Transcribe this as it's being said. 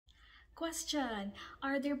Question: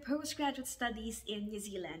 are there postgraduate studies in New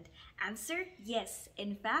Zealand? Answer: yes.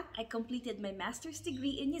 In fact, I completed my master's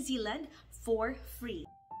degree in New Zealand for free.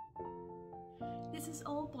 This is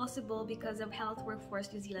all possible because of Health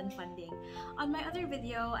Workforce New Zealand funding. On my other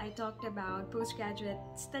video, I talked about postgraduate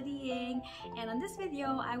studying, and on this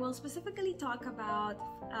video, I will specifically talk about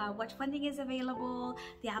what funding is available,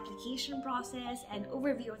 the application process, and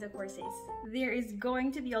overview of the courses. There is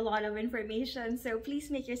going to be a lot of information, so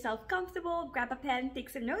please make yourself comfortable, grab a pen, take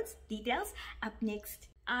some notes. Details up next.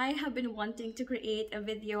 I have been wanting to create a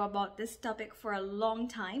video about this topic for a long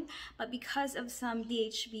time, but because of some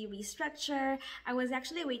DHB restructure, I was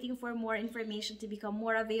actually waiting for more information to become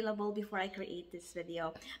more available before I create this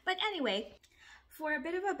video. But anyway, for a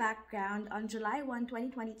bit of a background, on July 1,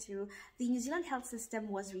 2022, the New Zealand health system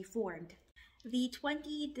was reformed. The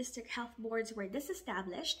 20 district health boards were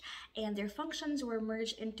disestablished and their functions were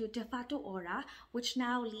merged into Te Whatu Ora, which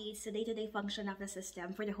now leads the day-to-day function of the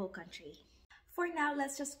system for the whole country. For now,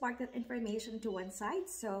 let's just park that information to one side.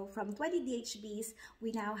 So from 20 DHBs,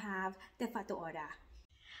 we now have Te Whatu Ora.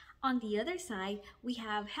 On the other side, we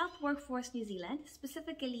have Health Workforce New Zealand,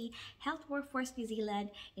 specifically Health Workforce New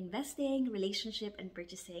Zealand Investing, Relationship and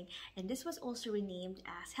Purchasing, and this was also renamed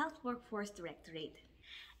as Health Workforce Directorate.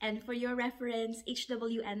 And for your reference,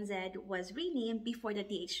 HWNZ was renamed before the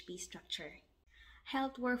DHB structure.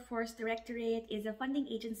 Health Workforce Directorate is a funding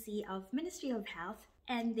agency of Ministry of Health,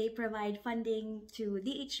 and they provide funding to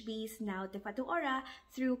DHBs, now Te Whatu Ora,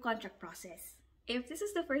 through contract process. If this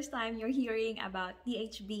is the first time you're hearing about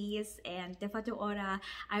DHBs and Te Whatu Ora,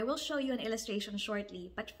 I will show you an illustration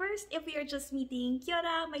shortly. But first, if we are just meeting, kia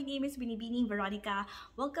ora, my name is Binibining Veronica.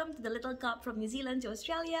 Welcome to the Little Cup from New Zealand to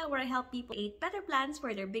Australia, where I help people create better plans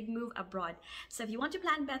for their big move abroad. So if you want to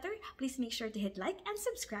plan better, please make sure to hit like and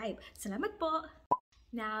subscribe. Salamat po!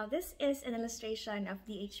 Now, this is an illustration of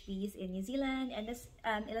DHBs in New Zealand, and this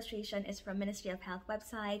illustration is from Ministry of Health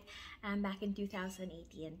website back in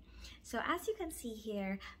 2018. So as you can see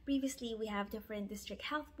here, previously we have different district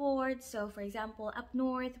health boards. So for example, up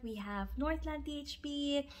north, we have Northland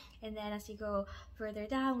DHB, and then as you go further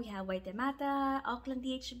down, we have Waitemata, Auckland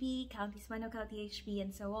DHB, Counties Manukau DHB,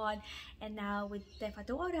 and so on. And now with Te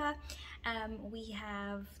Whatu Ora, we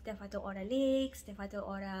have Te Whatu Ora Lakes, Te Whatu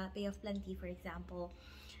Ora Bay of Plenty, for example.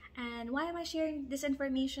 And why am I sharing this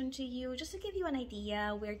information to you? Just to give you an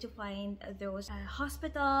idea where to find those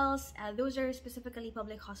hospitals. Those are specifically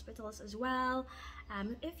public hospitals as well,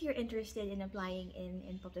 if you're interested in applying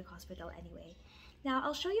in public hospital anyway. Now,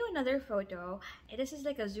 I'll show you another photo. This is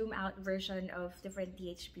like a zoom out version of different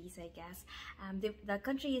DHBs, I guess. The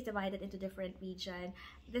country is divided into different regions.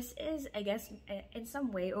 This is, I guess, in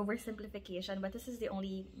some way oversimplification, but this is the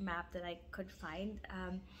only map that I could find.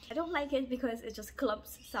 I don't like it because it just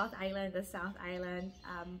clumps South Island as South Island.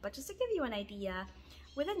 But just to give you an idea,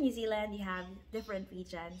 within New Zealand, you have different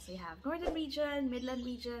regions. You have Northern Region, Midland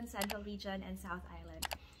Region, Central Region, and South Island.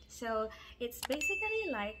 So it's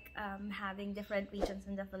basically like having different regions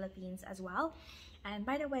in the Philippines as well. And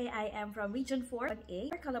by the way, I am from Region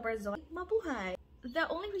 4A, Calabarzon, Mabuhay. The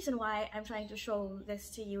only reason why I'm trying to show this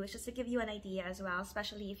to you is just to give you an idea as well,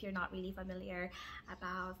 especially if you're not really familiar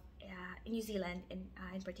about New Zealand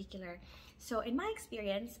in particular. So in my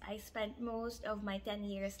experience, I spent most of my 10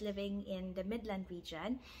 years living in the Midland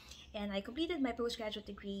region, and I completed my postgraduate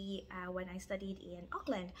degree when I studied in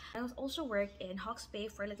Auckland. I also worked in Hawke's Bay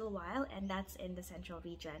for a little while, and that's in the Central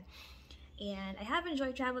region. And I have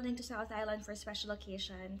enjoyed traveling to South Island for special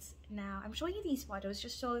occasions. Now, I'm showing you these photos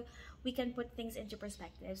just so we can put things into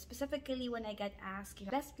perspective, specifically when I get asked,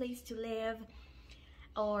 best place to live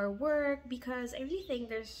or work, because I really think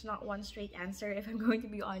there's not one straight answer, if I'm going to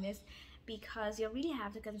be honest, because you really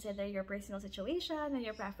have to consider your personal situation and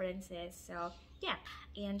your preferences. So yeah,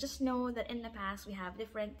 and just know that in the past we have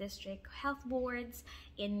different district health boards.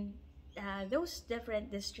 In those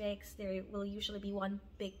different districts, there will usually be one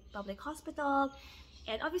big public hospital,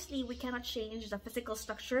 and obviously we cannot change the physical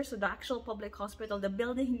structure, so the actual public hospital, the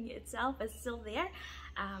building itself is still there,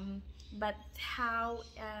 but how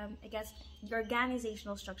I guess the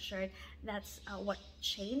organizational structure, that's what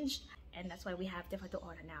changed, and that's why we have Te Whatu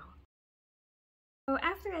Ora now. So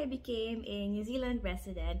after I became a New Zealand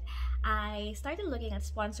resident, I started looking at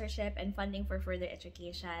sponsorship and funding for further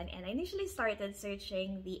education, and I initially started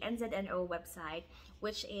searching the NZNO website,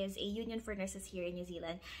 which is a union for nurses here in New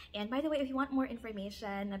Zealand. And by the way, if you want more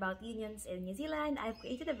information about unions in New Zealand, I've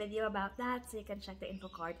created a video about that, so you can check the info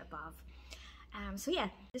card above. So yeah,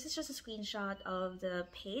 this is just a screenshot of the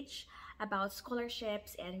page about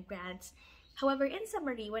scholarships and grants. However, in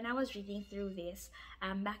summary, when I was reading through this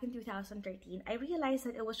back in 2013, I realized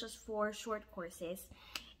that it was just 4 short courses,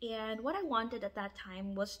 And what I wanted at that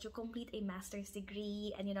time was to complete a master's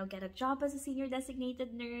degree and, get a job as a senior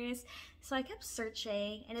designated nurse. So I kept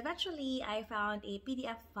searching, and eventually I found a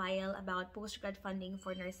PDF file about postgrad funding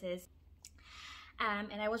for nurses.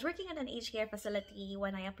 And I was working at an aged care facility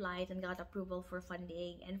when I applied and got approval for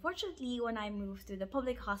funding. And fortunately, when I moved to the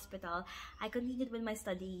public hospital, I continued with my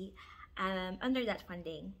study under that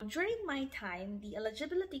funding. During my time, the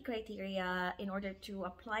eligibility criteria in order to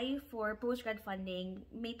apply for postgrad funding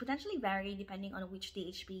may potentially vary depending on which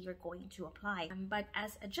DHP you're going to apply. But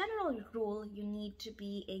as a general rule, you need to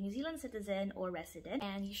be a New Zealand citizen or resident,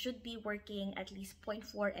 and you should be working at least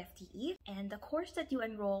 0.4 FTE. And the course that you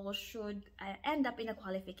enroll should end up in a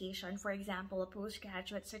qualification, for example, a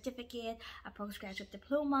postgraduate certificate, a postgraduate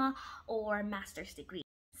diploma, or master's degree.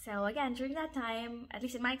 So again, during that time, at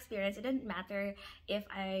least in my experience, it didn't matter if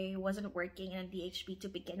I wasn't working in a DHP to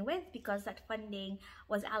begin with, because that funding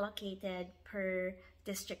was allocated per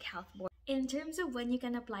district health board. In terms of when you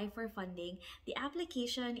can apply for funding, the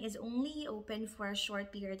application is only open for a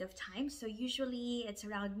short period of time. So usually it's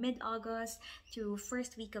around mid-August to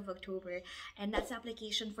first week of October, and that's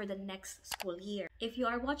application for the next school year. If you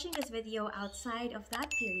are watching this video outside of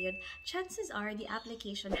that period, chances are the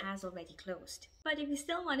application has already closed. But if you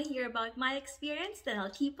still want to hear about my experience, then I'll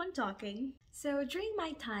keep on talking. So during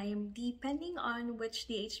my time, depending on which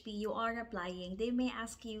DHP you are applying, they may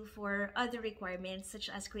ask you for other requirements such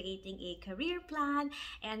as creating a career plan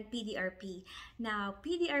and PDRP. Now,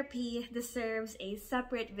 PDRP deserves a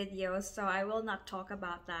separate video, so I will not talk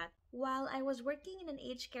about that. While I was working in an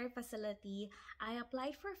aged care facility, I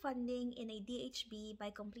applied for funding in a DHB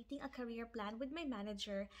by completing a career plan with my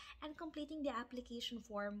manager and completing the application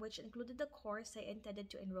form, which included the course I intended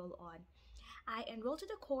to enroll on. I enrolled to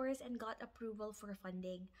the course and got approval for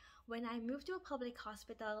funding. When I moved to a public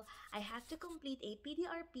hospital, I had to complete a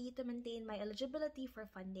PDRP to maintain my eligibility for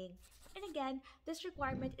funding. And again, this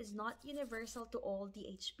requirement is not universal to all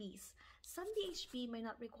DHPs. Some DHP may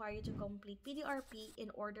not require you to complete PDRP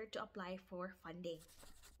in order to apply for funding.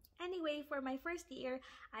 Anyway, for my first year,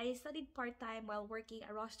 I studied part-time while working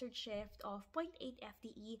a rostered shift of 0.8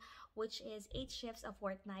 FTE, which is 8 shifts a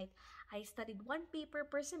fortnight. I studied 1 paper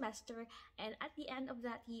per semester, and at the end of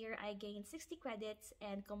that year, I gained 60 credits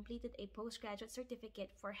and completed a postgraduate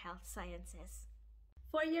certificate for health sciences.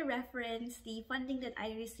 For your reference, the funding that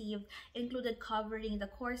I received included covering the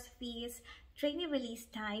course fees, trainee release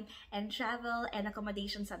time, and travel and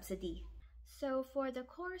accommodation subsidy. So for the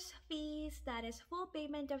course fees, that is full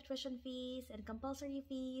payment of tuition fees and compulsory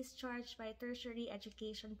fees charged by a tertiary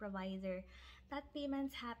education provider. That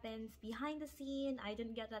payment happens behind the scene. I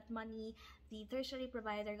didn't get that money. The tertiary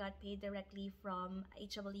provider got paid directly from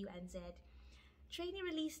HWNZ. Trainee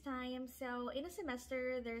release time. So in a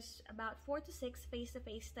semester, there's about 4 to 6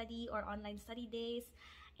 face-to-face study or online study days,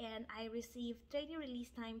 and I received trainee release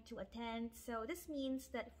time to attend. So this means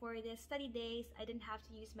that for the study days, I didn't have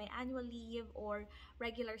to use my annual leave or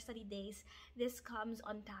regular study days. This comes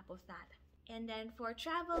on top of that. And then for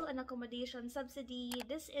travel and accommodation subsidy,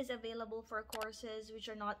 this is available for courses which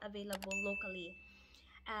are not available locally.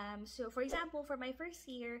 So for example, for my first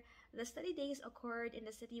year, the study days occurred in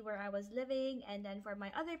the city where I was living, and then for my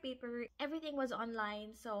other paper, everything was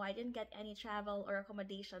online, so I didn't get any travel or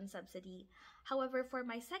accommodation subsidy. However, for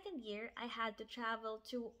my second year, I had to travel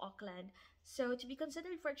to Auckland. So to be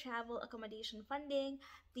considered for travel accommodation funding,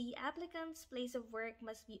 the applicant's place of work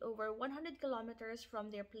must be over 100 kilometers from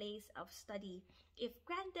their place of study. If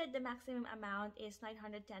granted, the maximum amount is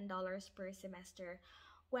 $910 per semester.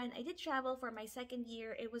 When I did travel for my second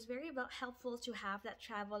year, it was very helpful to have that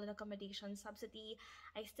travel and accommodation subsidy.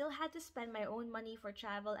 I still had to spend my own money for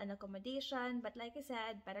travel and accommodation, but like I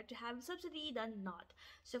said, better to have subsidy than not.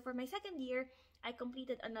 So for my second year, I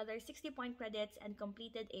completed another 60-point credits and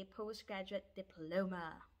completed a postgraduate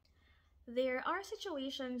diploma. There are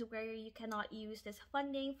situations where you cannot use this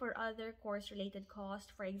funding for other course-related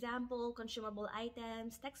costs. For example, consumable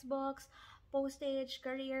items, textbooks, postage,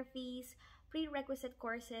 career fees, prerequisite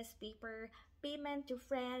courses, paper, payment to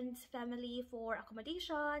friends, family for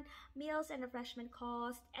accommodation, meals and refreshment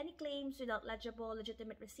costs, any claims without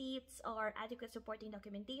legitimate receipts or adequate supporting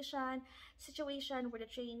documentation, situation where the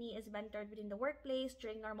trainee is mentored within the workplace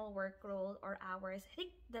during normal work role or hours. I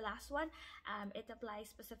think the last one, it applies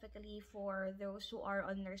specifically for those who are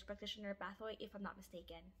on nurse practitioner pathway, if I'm not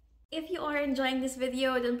mistaken. If you are enjoying this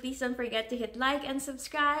video, then please don't forget to hit like and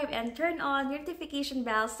subscribe and turn on your notification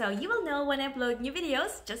bell so you will know when I upload new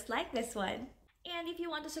videos just like this one. And if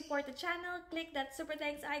you want to support the channel, click that super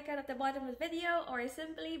thanks icon at the bottom of the video or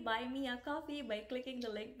simply buy me a coffee by clicking the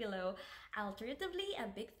link below. Alternatively, a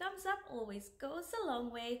big thumbs up always goes a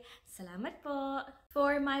long way. Salamat po!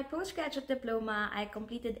 For my postgraduate diploma, I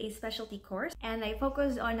completed a specialty course and I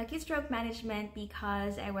focused on acute stroke management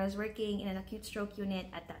because I was working in an acute stroke unit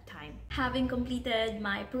at that time. Having completed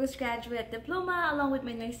my postgraduate diploma along with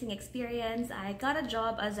my nursing experience, I got a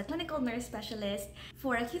job as a clinical nurse specialist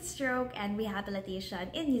for acute stroke and rehabilitation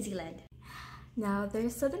in New Zealand. Now,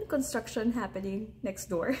 there's sudden construction happening next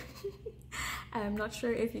door. I'm not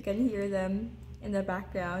sure if you can hear them in the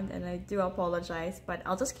background and I do apologize, but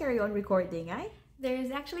I'll just carry on recording, There's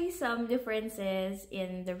actually some differences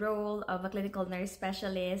in the role of a clinical nurse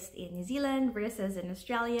specialist in New Zealand versus in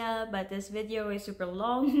Australia, but this video is super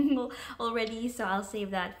long already, so I'll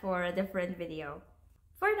save that for a different video.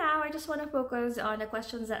 For now, I just want to focus on the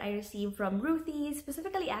questions that I received from Ruthie,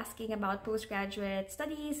 specifically asking about postgraduate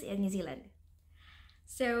studies in New Zealand.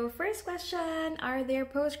 So first question, are there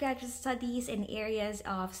postgraduate studies in areas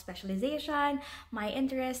of specialization? My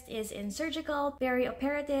interest is in surgical,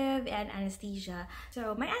 perioperative, and anesthesia.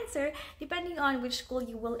 So my answer, depending on which school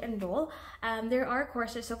you will enroll, there are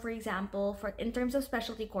courses. So for example, in terms of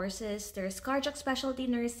specialty courses, there's cardiac specialty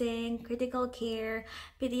nursing, critical care,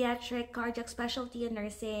 pediatric cardiac specialty in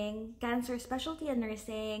nursing, cancer specialty in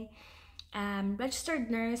nursing,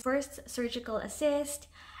 registered nurse, first surgical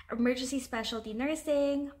assist, emergency specialty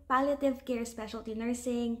nursing, palliative care specialty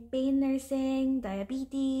nursing, pain nursing,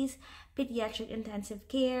 diabetes, pediatric intensive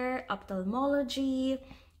care, ophthalmology,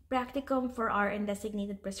 practicum for RN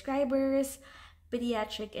designated prescribers,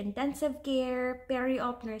 pediatric intensive care,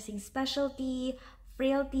 peri-op nursing specialty,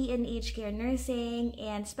 frailty and aged care nursing,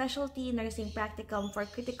 and specialty nursing practicum for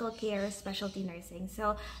critical care specialty nursing.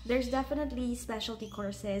 So there's definitely specialty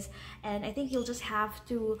courses, and I think you'll just have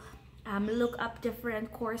to look up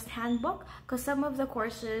different course handbook because some of the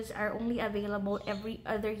courses are only available every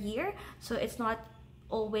other year, so it's not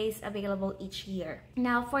always available each year.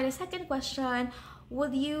 Now for the second question,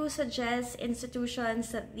 would you suggest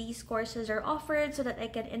institutions that these courses are offered so that I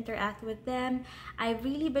can interact with them? I've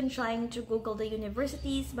really been trying to Google the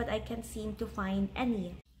universities, but I can't seem to find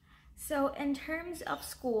any. So in terms of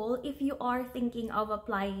school, if you are thinking of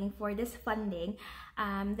applying for this funding,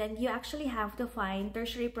 then you actually have to find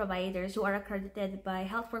tertiary providers who are accredited by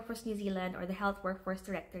Health Workforce New Zealand or the Health Workforce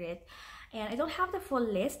Directorate. And I don't have the full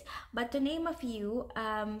list, but to name a few,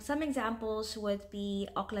 some examples would be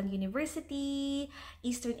Auckland University,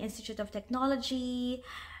 Eastern Institute of Technology,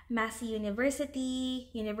 Massey University,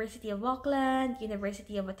 University of Auckland,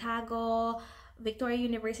 University of Otago, Victoria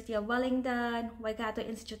University of Wellington, Waikato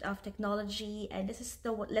Institute of Technology, and this is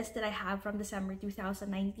the list that I have from December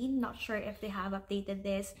 2019. Not sure if they have updated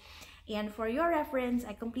this. And for your reference,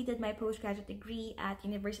 I completed my postgraduate degree at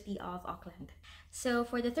University of Auckland. So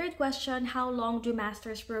for the third question, how long do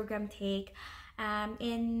master's program take?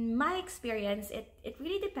 In my experience, it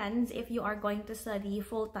really depends if you are going to study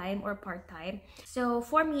full-time or part-time. So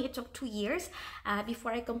for me, it took 2 years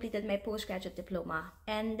before I completed my postgraduate diploma.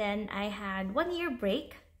 And then I had 1 year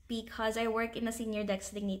break because I work in a senior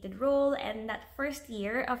designated role, and that first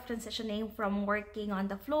year of transitioning from working on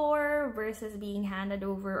the floor versus being handed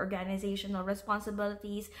over organizational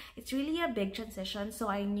responsibilities, it's really a big transition.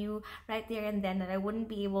 So I knew right there and then that I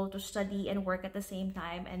wouldn't be able to study and work at the same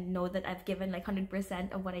time and know that I've given like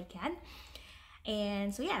 100% of what I can.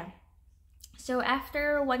 And so yeah, so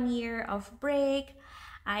after 1 year of break,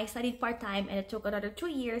 I studied part-time, and it took another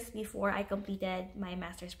 2 years before I completed my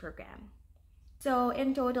master's program. So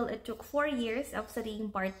in total, it took 4 years of studying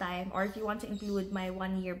part-time, or if you want to include my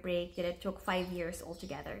 1 year break, then it took 5 years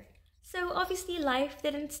altogether. So obviously life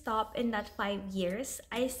didn't stop in that 5 years.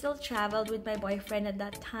 I still traveled with my boyfriend at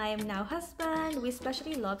that time, now husband. We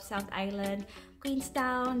especially loved South Island,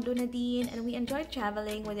 Queenstown, Dunedin, and we enjoyed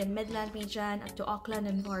traveling within Midland region up to Auckland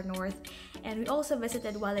and far north. And we also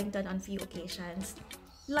visited Wellington on few occasions.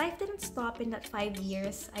 Life didn't stop in that 5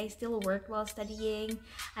 years. I still worked while studying.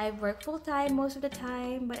 I've worked full-time most of the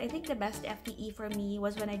time, but I think the best FTE for me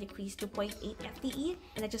was when I decreased to 0.8 FTE,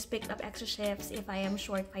 and I just picked up extra shifts if I am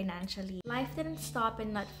short financially. Life didn't stop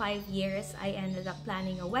in that 5 years. I ended up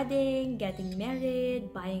planning a wedding, getting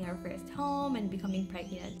married, buying our first home, and becoming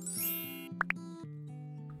pregnant.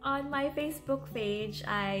 On my Facebook page,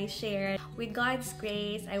 I shared, with God's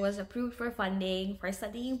grace, I was approved for funding for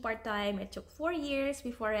studying part-time. It took 4 years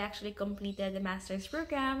before I actually completed the master's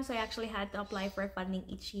program, so I actually had to apply for funding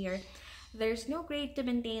each year. There's no grade to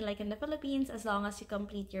maintain like in the Philippines as long as you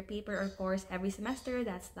complete your paper or course every semester,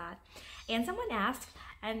 that's that. And someone asked,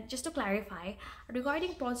 And just to clarify,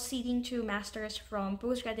 regarding proceeding to master's from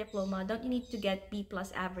postgrad diploma, don't you need to get B+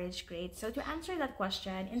 average grade? So to answer that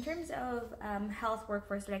question, in terms of health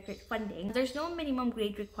workforce directorate funding, there's no minimum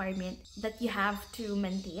grade requirement that you have to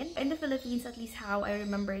maintain. In the Philippines, at least how I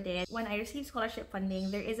remembered it, when I received scholarship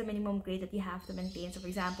funding, there is a minimum grade that you have to maintain. So for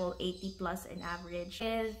example, 80+ in average.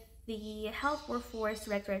 With the health workforce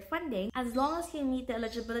directorate funding, as long as you meet the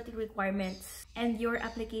eligibility requirements and your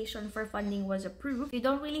application for funding was approved, you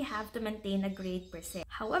don't really have to maintain a grade per se.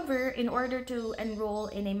 However, in order to enroll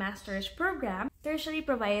in a master's program, tertiary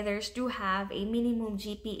providers do have a minimum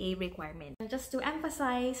GPA requirement. And just to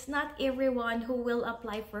emphasize, not everyone who will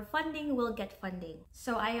apply for funding will get funding.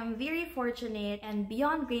 So I am very fortunate and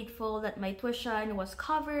beyond grateful that my tuition was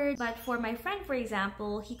covered. But for my friend, for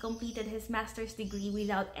example, he completed his master's degree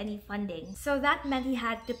without any funding. So that meant he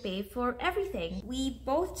had to pay for everything. We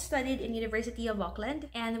both studied in University of Auckland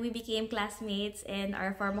and we became classmates in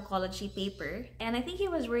our pharmacology paper. And I think he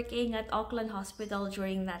was working at Auckland Hospital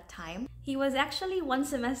during that time. He was actually 1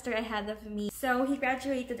 semester ahead of me, so he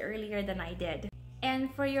graduated earlier than I did.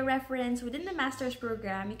 And for your reference, within the master's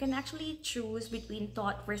program, you can actually choose between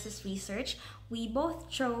thought versus research. We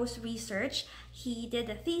both chose research. He did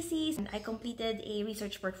a thesis and I completed a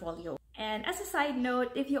research portfolio. And as a side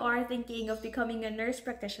note, if you are thinking of becoming a nurse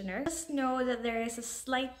practitioner, just know that there is a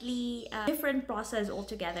slightly different process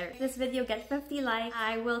altogether. If this video gets 50 likes,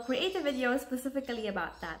 I will create a video specifically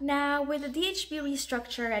about that. Now, with the DHB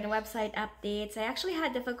restructure and website updates, I actually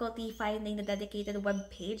had difficulty finding the dedicated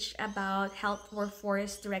web page about health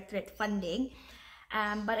workforce directorate funding.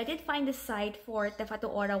 But I did find the site for Te Whatu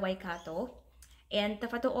Ora Waikato and Te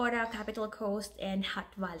Whatu Ora Capital Coast and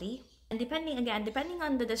Hutt Valley. And depending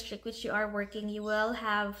on the district which you are working, you will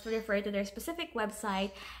have to refer to their specific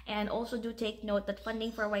website. And also do take note that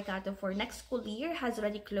funding for Waikato for next school year has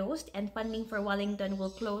already closed and funding for Wellington will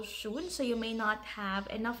close soon. So you may not have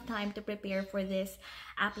enough time to prepare for this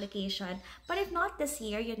application. But if not this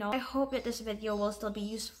year, I hope that this video will still be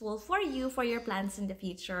useful for you for your plans in the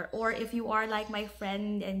future. Or if you are like my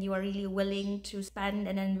friend and you are really willing to spend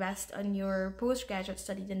and invest on your postgraduate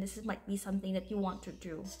study, then this might be something that you want to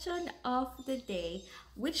do. Question of the day: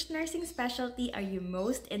 which nursing specialty are you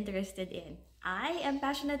most interested in? I am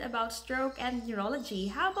passionate about stroke and neurology.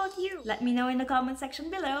 How about you? Let me know in the comment section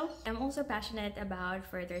below. I'm also passionate about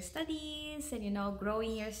further studies and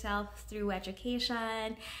growing yourself through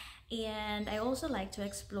education. And I also like to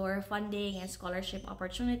explore funding and scholarship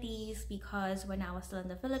opportunities because when I was still in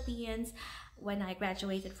the Philippines, when I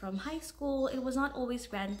graduated from high school, it was not always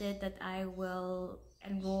granted that I will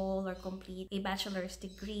enroll or complete a bachelor's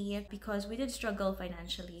degree because we did struggle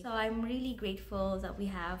financially. So I'm really grateful that we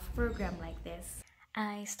have a program like this.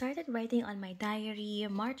 I started writing on my diary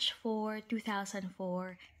March 4,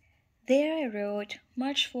 2004. There I wrote,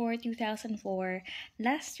 March 4, 2004,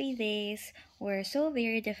 last 3 days were so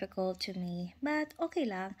very difficult to me, but okay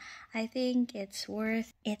lang, I think it's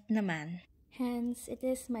worth it naman. Hence, it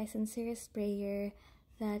is my sincerest prayer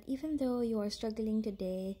that even though you are struggling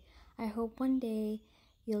today, I hope one day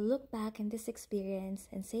you'll look back in this experience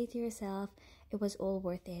and say to yourself, it was all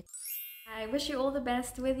worth it. I wish you all the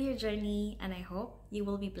best with your journey and I hope you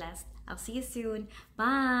will be blessed. I'll see you soon.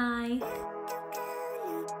 Bye!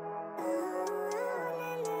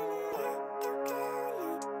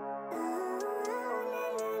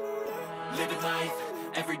 Living life,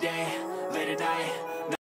 every day, late at night.